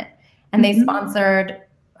department. And they sponsored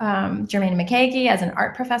Germaine McKeague as an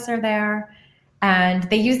art professor there. And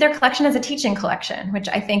they used their collection as a teaching collection, which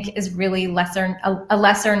I think is really a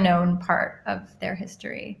lesser known part of their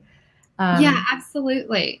history. Yeah,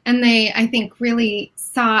 absolutely. And they, I think, really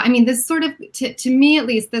saw, I mean, this sort of, to me at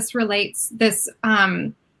least, this relates, this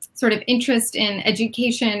sort of interest in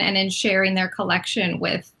education and in sharing their collection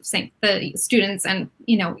with the students and,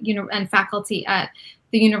 and faculty at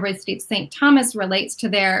the University of St. Thomas relates to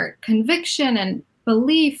their conviction and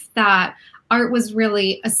belief that art was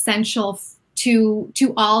really essential to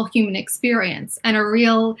all human experience, and a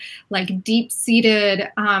real like deep-seated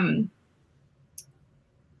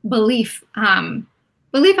belief.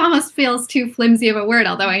 Belief almost feels too flimsy of a word,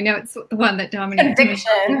 although I know it's the one that Dominique.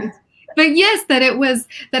 Conviction. But yes, that it was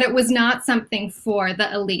not something for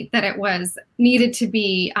the elite, that it was needed to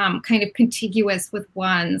be kind of contiguous with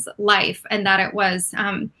one's life, and that it was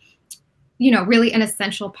really an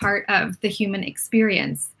essential part of the human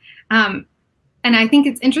experience. And I think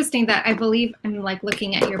it's interesting that I believe, I'm like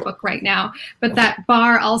looking at your book right now, but that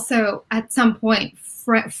Barr also at some point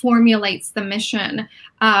formulates the mission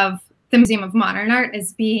of the Museum of Modern Art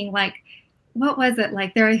as being like, what was it?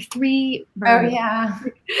 Like there are 3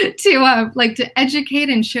 to educate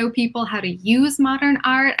and show people how to use modern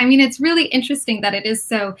art. I mean, it's really interesting that it is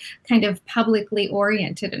so kind of publicly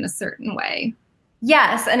oriented in a certain way.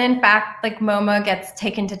 Yes, and in fact, like MoMA gets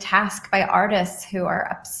taken to task by artists who are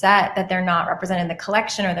upset that they're not represented in the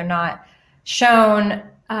collection or they're not shown,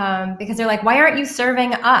 because they're like, why aren't you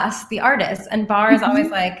serving us, the artists? And Barr is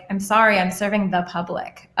always like, I'm sorry, I'm serving the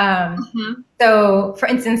public. So for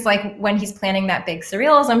instance, like when he's planning that big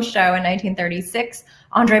surrealism show in 1936,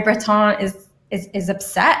 Andre Breton is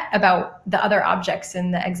upset about the other objects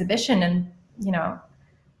in the exhibition, and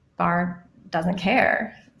Barr doesn't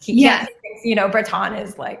care. He thinks, Breton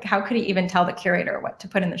is like, how could he even tell the curator what to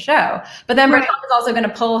put in the show? But then Breton is also going to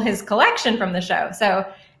pull his collection from the show.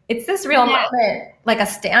 So it's this real moment, like a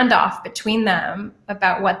standoff between them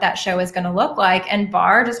about what that show is going to look like. And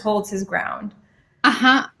Barr just holds his ground.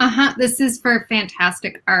 This is for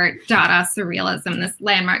Fantastic Art, Dada Surrealism, this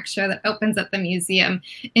landmark show that opens at the museum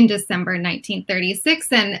in December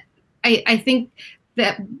 1936. And I think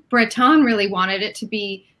that Breton really wanted it to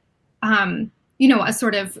be, a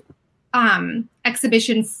sort of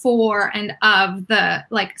exhibition for and of the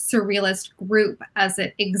like surrealist group as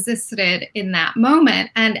it existed in that moment.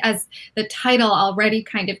 And as the title already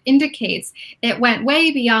kind of indicates, it went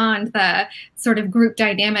way beyond the sort of group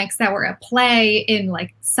dynamics that were at play in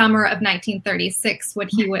like summer of 1936 when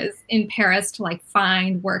he was in Paris to like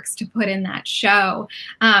find works to put in that show.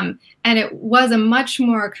 And it was a much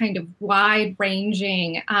more kind of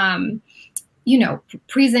wide-ranging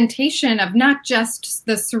presentation of not just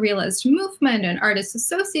the surrealist movement and artists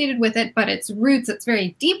associated with it, but its roots, its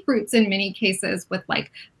very deep roots in many cases with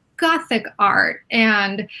like Gothic art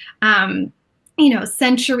and,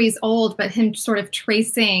 centuries old, but him sort of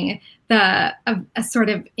tracing a sort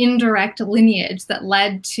of indirect lineage that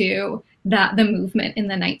led to the movement in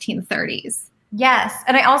the 1930s. Yes.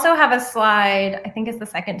 And I also have a slide, I think it's the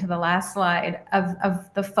second to the last slide,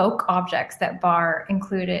 of the folk objects that Barr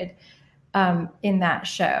included in that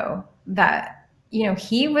show, that,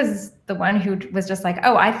 he was the one who was just like,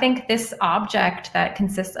 oh, I think this object that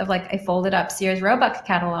consists of like a folded up Sears Roebuck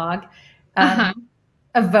catalog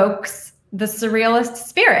evokes the surrealist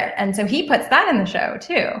spirit. And so he puts that in the show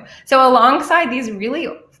too. So alongside these really,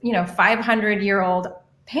 500-year-old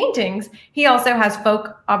paintings, he also has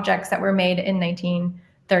folk objects that were made in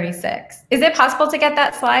 1936. Is it possible to get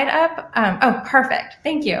that slide up? Oh, perfect.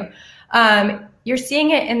 Thank you. You're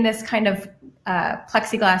seeing it in this kind of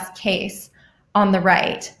plexiglass case on the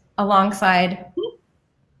right, alongside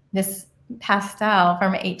this pastel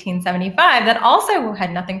from 1875 that also had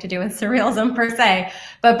nothing to do with surrealism per se,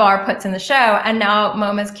 but Barr puts in the show. And now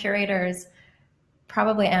MoMA's curators,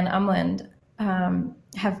 probably Anne Umland,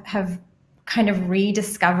 have kind of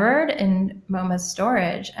rediscovered in MoMA's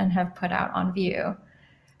storage and have put out on view.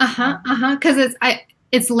 Because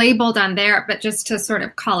it's labeled on there, but just to sort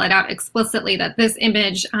of call it out explicitly that this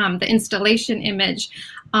image, the installation image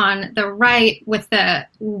on the right with the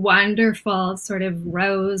wonderful sort of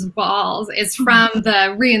rose walls, is from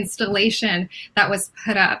the reinstallation that was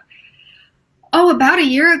put up, about a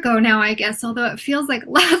year ago now, I guess, although it feels like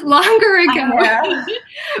longer ago.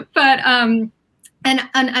 But, and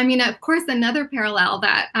I mean, of course, another parallel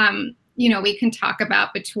that, we can talk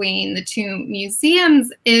about between the two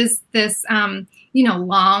museums is this,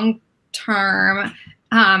 long-term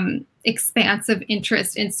expansive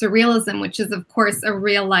interest in surrealism, which is, of course, a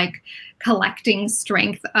real like collecting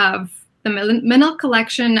strength of the Menil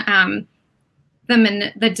Collection.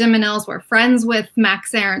 The de Menils were friends with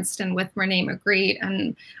Max Ernst and with René Magritte,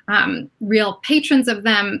 and real patrons of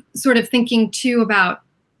them, sort of thinking too about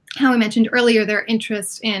how I mentioned earlier their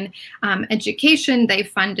interest in education. They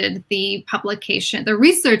funded the publication, the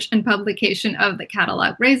research and publication of the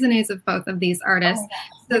catalog raisonnés of both of these artists.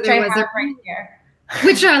 So which there was right here.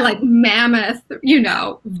 Which are like mammoth,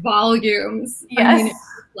 volumes. Yes. I mean,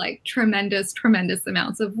 like tremendous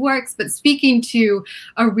amounts of works, but speaking to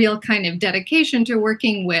a real kind of dedication to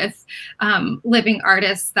working with living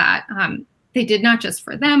artists that they did not just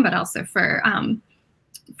for them, but also for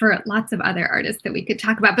lots of other artists that we could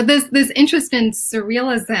talk about. But this interest in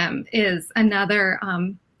surrealism is another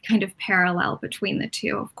kind of parallel between the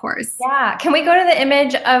two, of course. Yeah. Can we go to the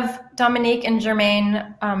image of Dominique and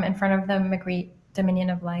Germaine in front of the Magritte Dominion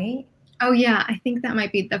of Light? Oh, yeah. I think that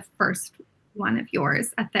might be the first one of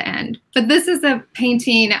yours at the end. But this is a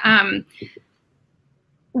painting, a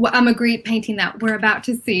Magritte painting that we're about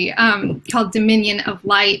to see called Dominion of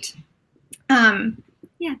Light.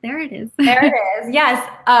 Yeah, there it is. There it is. Yes.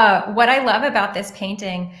 What I love about this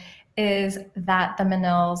painting is that the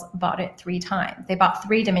Menils bought it 3 times. They bought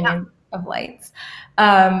 3 Dominion of Lights.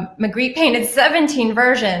 Magritte painted 17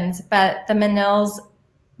 versions, but the Menils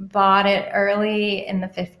bought it early in the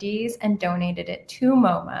 50s and donated it to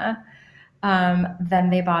MoMA. Then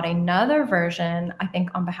they bought another version, I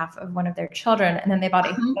think on behalf of one of their children. And then they bought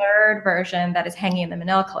a 3rd version that is hanging in the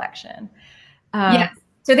Menil collection. Yes.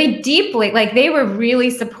 So they deeply, they were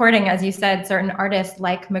really supporting, as you said, certain artists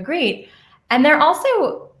like Magritte. And they're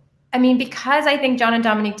also, I mean, because I think John and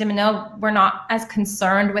Dominique de Menil were not as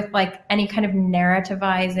concerned with any kind of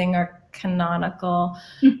narrativizing or canonical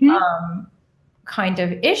kind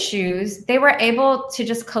of issues, they were able to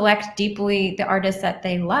just collect deeply the artists that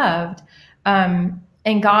they loved, and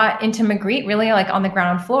got into Magritte really on the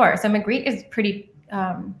ground floor. So Magritte is pretty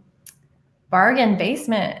bargain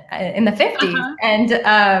basement in the 50s.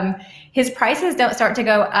 And his prices don't start to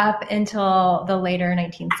go up until the later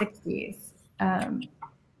 1960s,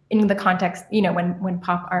 in the context, when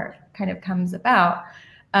pop art kind of comes about.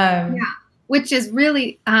 Yeah, which is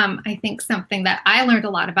really, I think, something that I learned a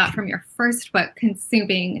lot about from your first book,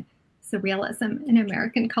 Consuming Surrealism in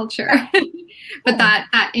American Culture. But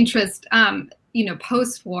that interest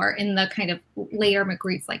post-war in the kind of later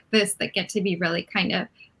Magrittes like this that get to be really kind of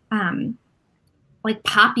like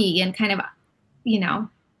poppy and kind of,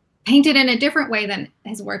 painted in a different way than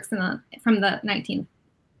his works from the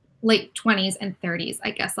late 20s and 30s,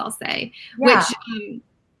 I guess I'll say, which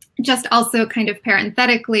just also kind of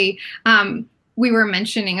parenthetically, we were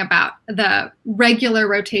mentioning about the regular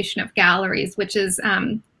rotation of galleries, which is,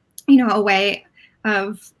 a way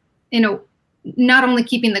of, not only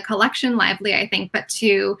keeping the collection lively, I think, but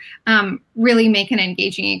to really make an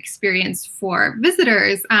engaging experience for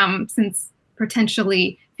visitors, since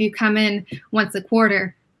potentially if you come in once a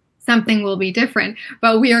quarter, something will be different.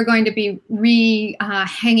 But we are going to be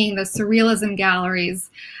hanging the surrealism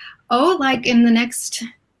galleries, like in the next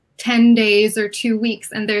 10 days or 2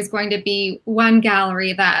 weeks. And there's going to be one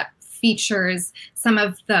gallery that features some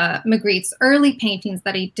of the Magritte's early paintings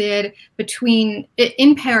that he did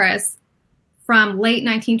in Paris from late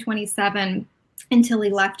 1927 until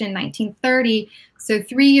he left in 1930. So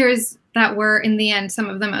 3 years that were, in the end, some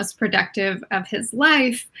of the most productive of his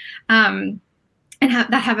life, and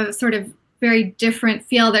that have a sort of very different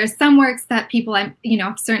feel. There's some works that people I've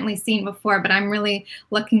certainly seen before, but I'm really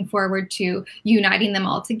looking forward to uniting them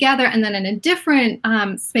all together. And then in a different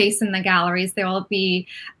space in the galleries, there will be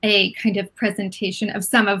a kind of presentation of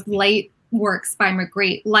some of late works by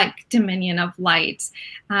Magritte, like Dominion of Light,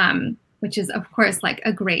 which is, of course, like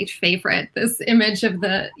a great favorite. This image of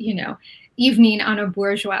the, evening on a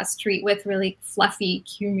bourgeois street with really fluffy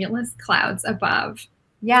cumulus clouds above.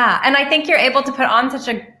 Yeah, and I think you're able to put on such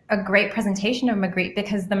a great presentation of Magritte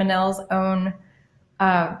because the Menils own,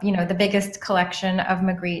 the biggest collection of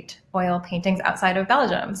Magritte oil paintings outside of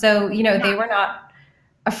Belgium. So, they were not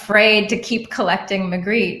afraid to keep collecting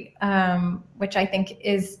Magritte, which I think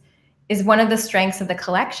is one of the strengths of the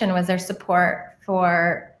collection, was their support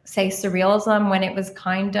for, say, surrealism when it was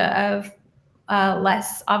kind of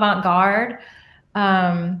less avant-garde.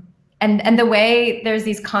 And the way there's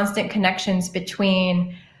these constant connections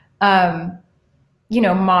between,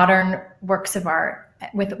 modern works of art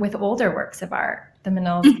with older works of art. The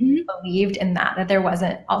Menils believed in that there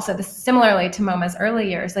wasn't also similarly to MoMA's early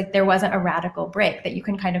years, like there wasn't a radical break, that you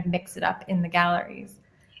can kind of mix it up in the galleries.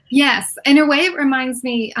 Yes, in a way it reminds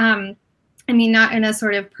me, not in a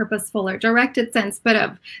sort of purposeful or directed sense, but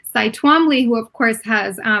of Cy Twombly, who of course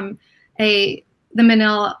has the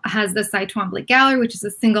Menil has the Cy Twombly Gallery, which is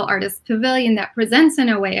a single artist pavilion that presents in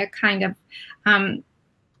a way a kind of,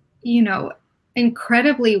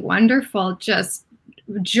 incredibly wonderful just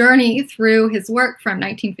journey through his work from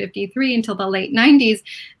 1953 until the late 90s.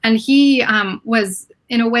 And he was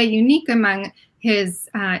in a way unique among his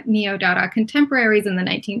neo-Dada contemporaries in the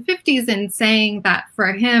 1950s in saying that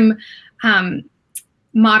for him,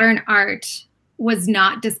 modern art was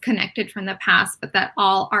not disconnected from the past, but that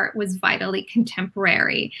all art was vitally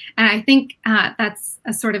contemporary. And I think that's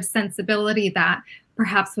a sort of sensibility that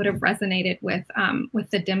perhaps would have resonated with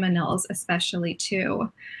the de Menils especially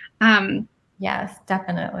too. Yes,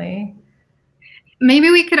 definitely. Maybe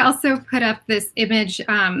we could also put up this image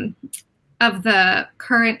of the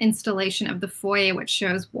current installation of the foyer, which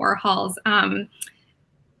shows Warhol's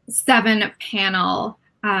 7-panel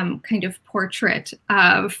kind of portrait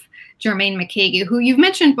of Germaine McCaughey, who you've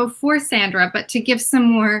mentioned before, Sandra, but to give some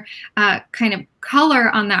more kind of color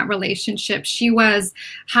on that relationship, she was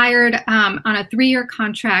hired on a 3-year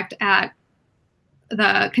contract at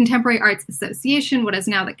the Contemporary Arts Association, what is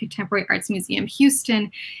now the Contemporary Arts Museum Houston,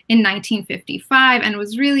 in 1955, and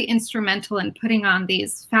was really instrumental in putting on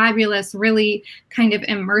these fabulous, really kind of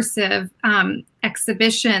immersive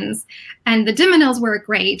exhibitions. And the de Menils were a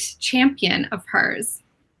great champion of hers.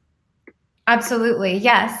 Absolutely,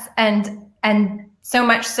 yes. And so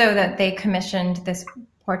much so that they commissioned this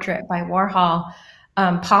portrait by Warhol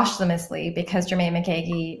posthumously, because Germaine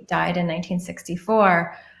McCaughey died in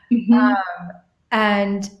 1964.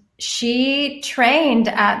 And she trained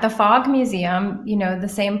at the Fogg Museum, the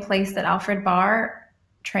same place that Alfred Barr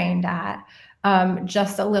trained at,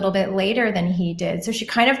 just a little bit later than he did. So she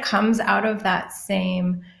kind of comes out of that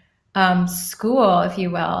same school, if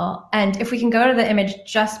you will. And if we can go to the image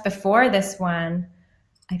just before this one,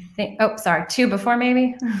 I think, 2 before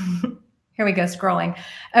maybe. Here we go, scrolling.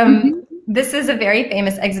 This is a very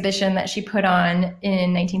famous exhibition that she put on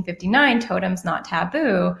in 1959, Totems Not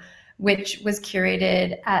Taboo, which was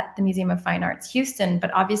curated at the Museum of Fine Arts Houston, but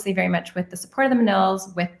obviously very much with the support of the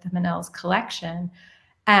Menils, with the Menils collection.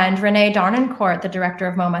 And René Darnancourt, the director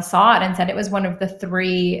of MoMA, saw it and said it was one of the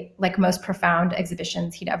 3 most profound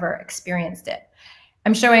exhibitions he'd ever experienced it.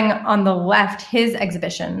 I'm showing on the left his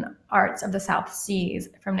exhibition, Arts of the South Seas,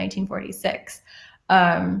 from 1946.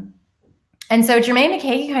 And And so Germaine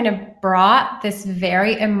McKay kind of brought this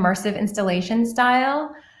very immersive installation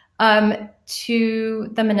style to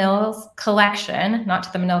the Menil's collection, not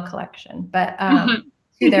to the Menil Collection, but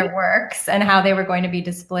to their works and how they were going to be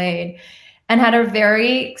displayed, and had a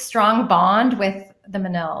very strong bond with the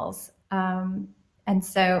Menils. And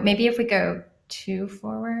so maybe if we go 2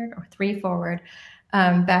 forward or 3 forward,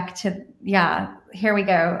 back to, yeah, here we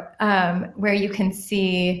go, where you can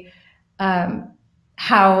see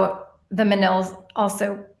how the Menils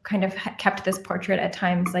also kind of kept this portrait at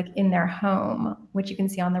times like in their home, which you can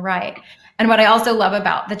see on the right. And what I also love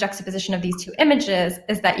about the juxtaposition of these 2 images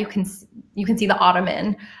is that you can see the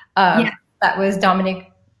ottoman that was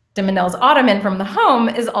Dominique de Menil's ottoman from the home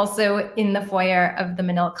is also in the foyer of the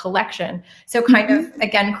Menil Collection. So kind of,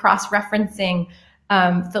 again, cross-referencing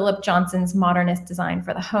Philip Johnson's modernist design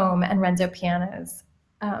for the home and Renzo Piano's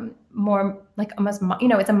more like almost,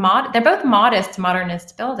 it's they're both modest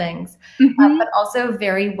modernist buildings, but also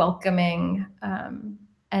very welcoming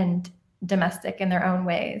and domestic in their own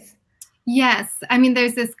ways. Yes. I mean,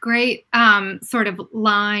 there's this great sort of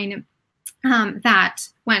line that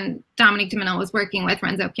when Dominique de Menil was working with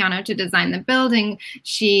Renzo Piano to design the building,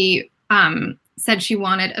 she said she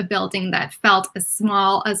wanted a building that felt as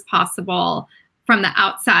small as possible from the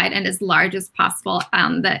outside and as large as possible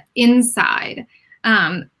on the inside.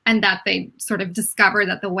 And that they sort of discovered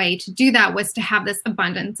that the way to do that was to have this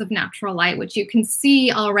abundance of natural light, which you can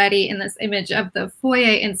see already in this image of the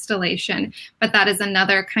foyer installation. But that is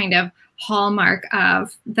another kind of hallmark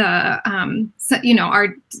of the,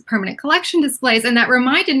 our permanent collection displays. And that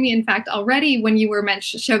reminded me, in fact, already when you were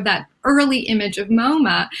showed that early image of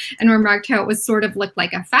MoMA and remarked how it was sort of looked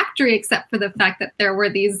like a factory, except for the fact that there were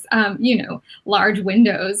these, large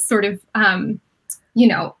windows sort of,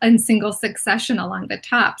 in single succession along the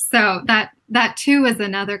top. So that too is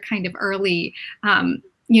another kind of early,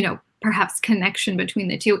 perhaps connection between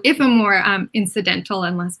the 2, if a more incidental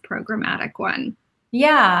and less programmatic one.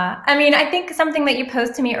 Yeah. I mean, I think something that you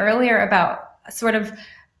posed to me earlier about sort of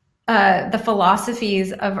the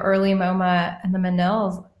philosophies of early MoMA and the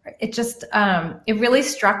Menils, it just, it really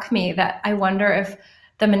struck me that I wonder if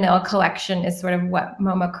the Menil Collection is sort of what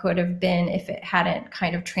MoMA could have been if it hadn't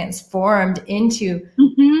kind of transformed into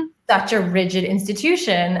such a rigid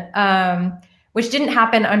institution, which didn't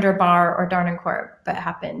happen under Barr or Darnencourt, but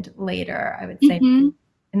happened later, I would say,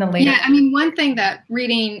 in the later. Yeah, I mean, one thing that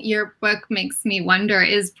reading your book makes me wonder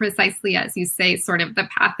is precisely, as you say, sort of the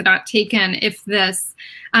path that got taken. If this,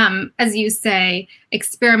 as you say,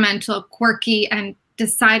 experimental, quirky, and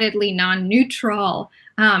decidedly non-neutral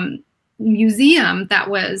museum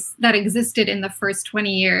that existed in the first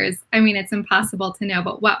 20 years. I mean, it's impossible to know,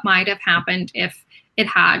 but what might have happened if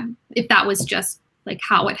that was just like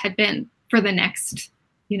how it had been for the next,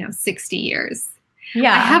 60 years.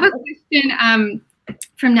 Yeah. I have a question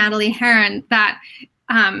from Natalie Heron that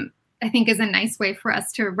I think is a nice way for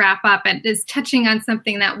us to wrap up, and is touching on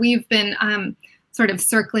something that we've been sort of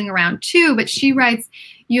circling around too, but she writes,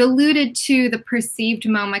 you alluded to the perceived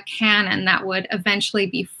MoMA canon that would eventually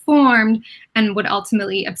be formed and would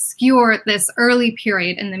ultimately obscure this early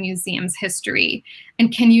period in the museum's history.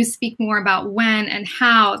 And can you speak more about when and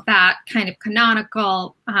how that kind of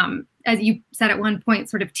canonical, as you said at one point,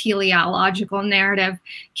 sort of teleological narrative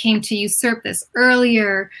came to usurp this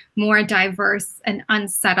earlier, more diverse and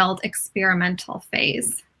unsettled experimental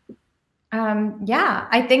phase? Yeah,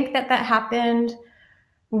 I think that happened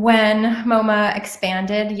when MoMA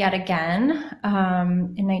expanded yet again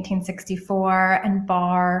in 1964, and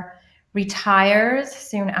Barr retires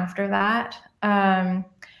soon after that.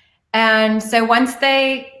 And so once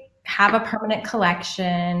they have a permanent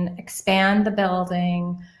collection, expand the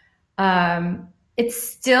building, it's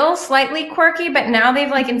still slightly quirky, but now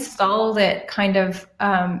they've like installed it kind of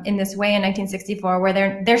in this way in 1964, where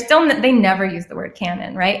they never use the word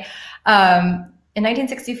canon, right? In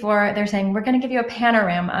 1964, they're saying, we're going to give you a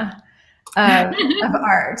panorama of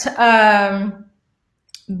art.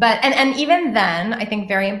 But even then, I think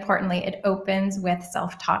very importantly, it opens with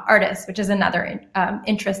self-taught artists, which is another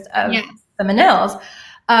interest of the Menils.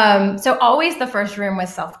 So always the first room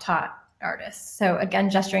was self-taught artists. So again,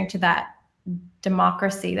 gesturing to that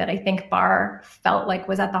democracy that I think Barr felt like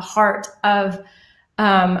was at the heart of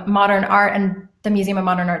modern art and the Museum of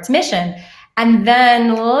Modern Art's mission. And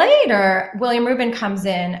then later, William Rubin comes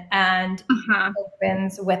in and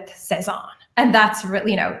opens with Cezanne. And that's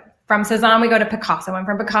really, from Cezanne, we go to Picasso. And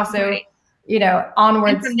from Picasso,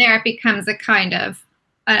 onwards. And from there, it becomes a kind of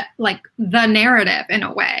like the narrative in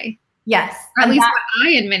a way. Yes. Or at least what I,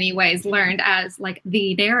 in many ways, learned as like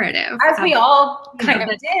the narrative. As we all kind of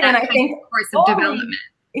did. And I think course of development.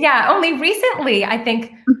 Yeah, only recently, I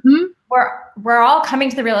think we're we're all coming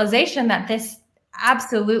to the realization that this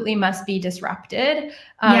absolutely must be disrupted.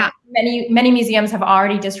 Many museums have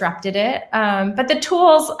already disrupted it, but the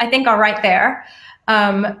tools, I think, are right there.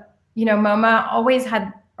 MoMA always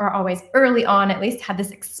early on at least, had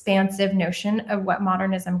this expansive notion of what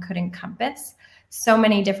modernism could encompass. So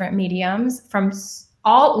many different mediums, from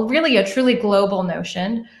all really a truly global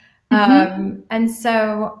notion. And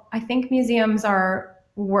so I think museums are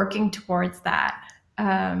working towards that.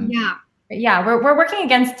 We're working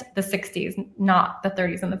against the 60s, not the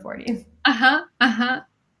 30s and the 40s.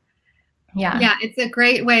 Yeah, it's a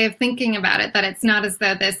great way of thinking about it, that it's not as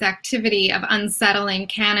though this activity of unsettling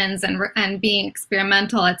canons and being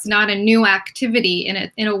experimental, it's not a new activity.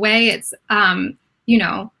 In a way, it's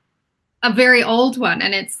a very old one,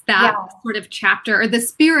 and it's that sort of chapter, or the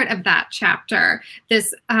spirit of that chapter,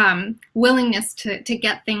 this willingness to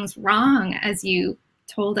get things wrong, as you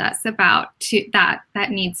told us about, that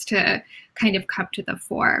needs to kind of come to the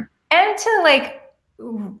fore, and to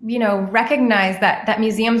recognize that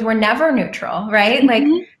museums were never neutral, right? Like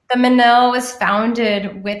the Menil was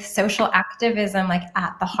founded with social activism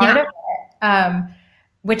at the heart of it,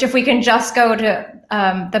 which, if we can just go to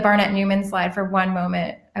the Barnett Newman slide for one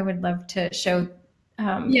moment, I would love to show.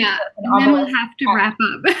 And then we'll have to wrap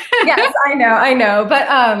up. Yes, I know.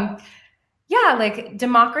 But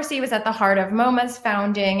democracy was at the heart of MoMA's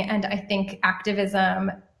founding, and I think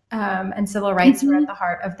activism and civil rights were at the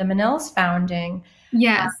heart of the Menil's founding.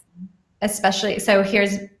 Yes. Especially, so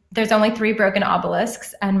there's only 3 broken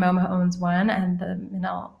obelisks, and MoMA owns one, and the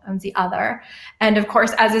Menil owns the other. And of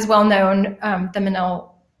course, as is well known, the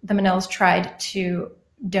Menils tried to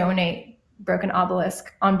donate broken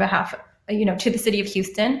obelisk on behalf, to the city of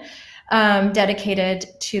Houston, dedicated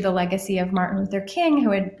to the legacy of Martin Luther King,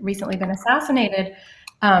 who had recently been assassinated,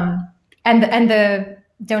 and the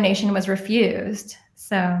donation was refused.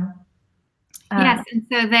 So. Yes, and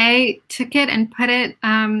so they took it and put it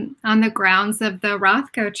on the grounds of the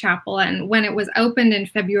Rothko Chapel. And when it was opened in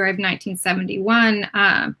February of 1971,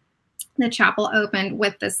 the chapel opened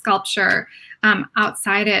with the sculpture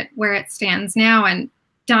outside it where it stands now. And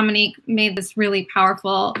Dominique made this really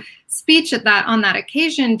powerful speech on that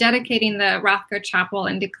occasion, dedicating the Rothko Chapel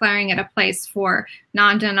and declaring it a place for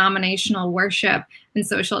non-denominational worship and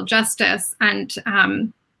social justice. And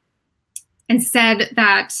said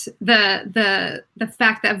that the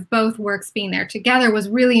fact of both works being there together was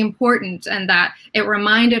really important, and that it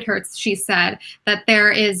reminded her, she said, that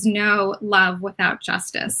there is no love without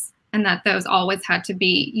justice, and that those always had to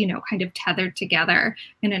be, kind of tethered together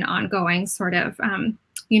in an ongoing sort of,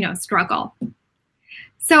 struggle.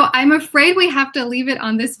 So I'm afraid we have to leave it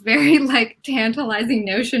on this very tantalizing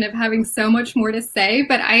notion of having so much more to say,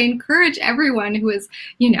 but I encourage everyone who is,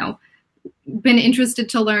 been interested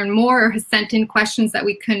to learn more, or has sent in questions that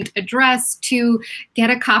we couldn't address, to get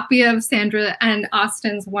a copy of Sandra and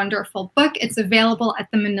Austin's wonderful book. It's available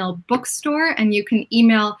at the Menil Bookstore, and you can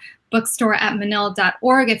email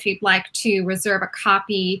bookstore@menil.org if you'd like to reserve a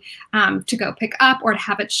copy to go pick up, or to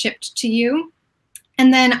have it shipped to you.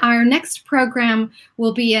 And then our next program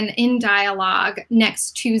will be an In Dialogue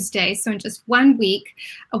next Tuesday, so in just 1 week,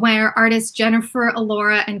 where artists Jennifer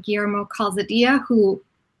Alora and Guillermo Calzadilla, who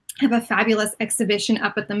have a fabulous exhibition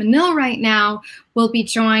up at the Menil right now, will be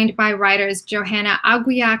joined by writers Johanna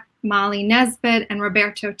Aguiak, Molly Nesbitt, and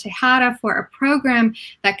Roberto Tejada for a program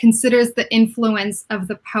that considers the influence of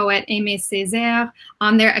the poet Aimé Césaire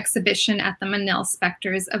on their exhibition at the Menil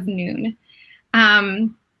Spectres of Noon.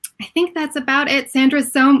 I think that's about it. Sandra,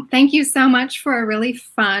 thank you so much for a really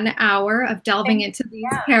fun hour of delving into these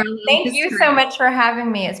parallel Thank you so much for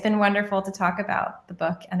having me. It's been wonderful to talk about the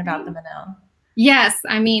book and about the Menil. Yes,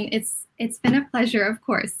 I mean, it's been a pleasure, of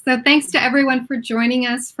course. So thanks to everyone for joining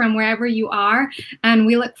us from wherever you are, and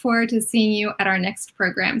we look forward to seeing you at our next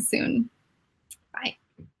program soon.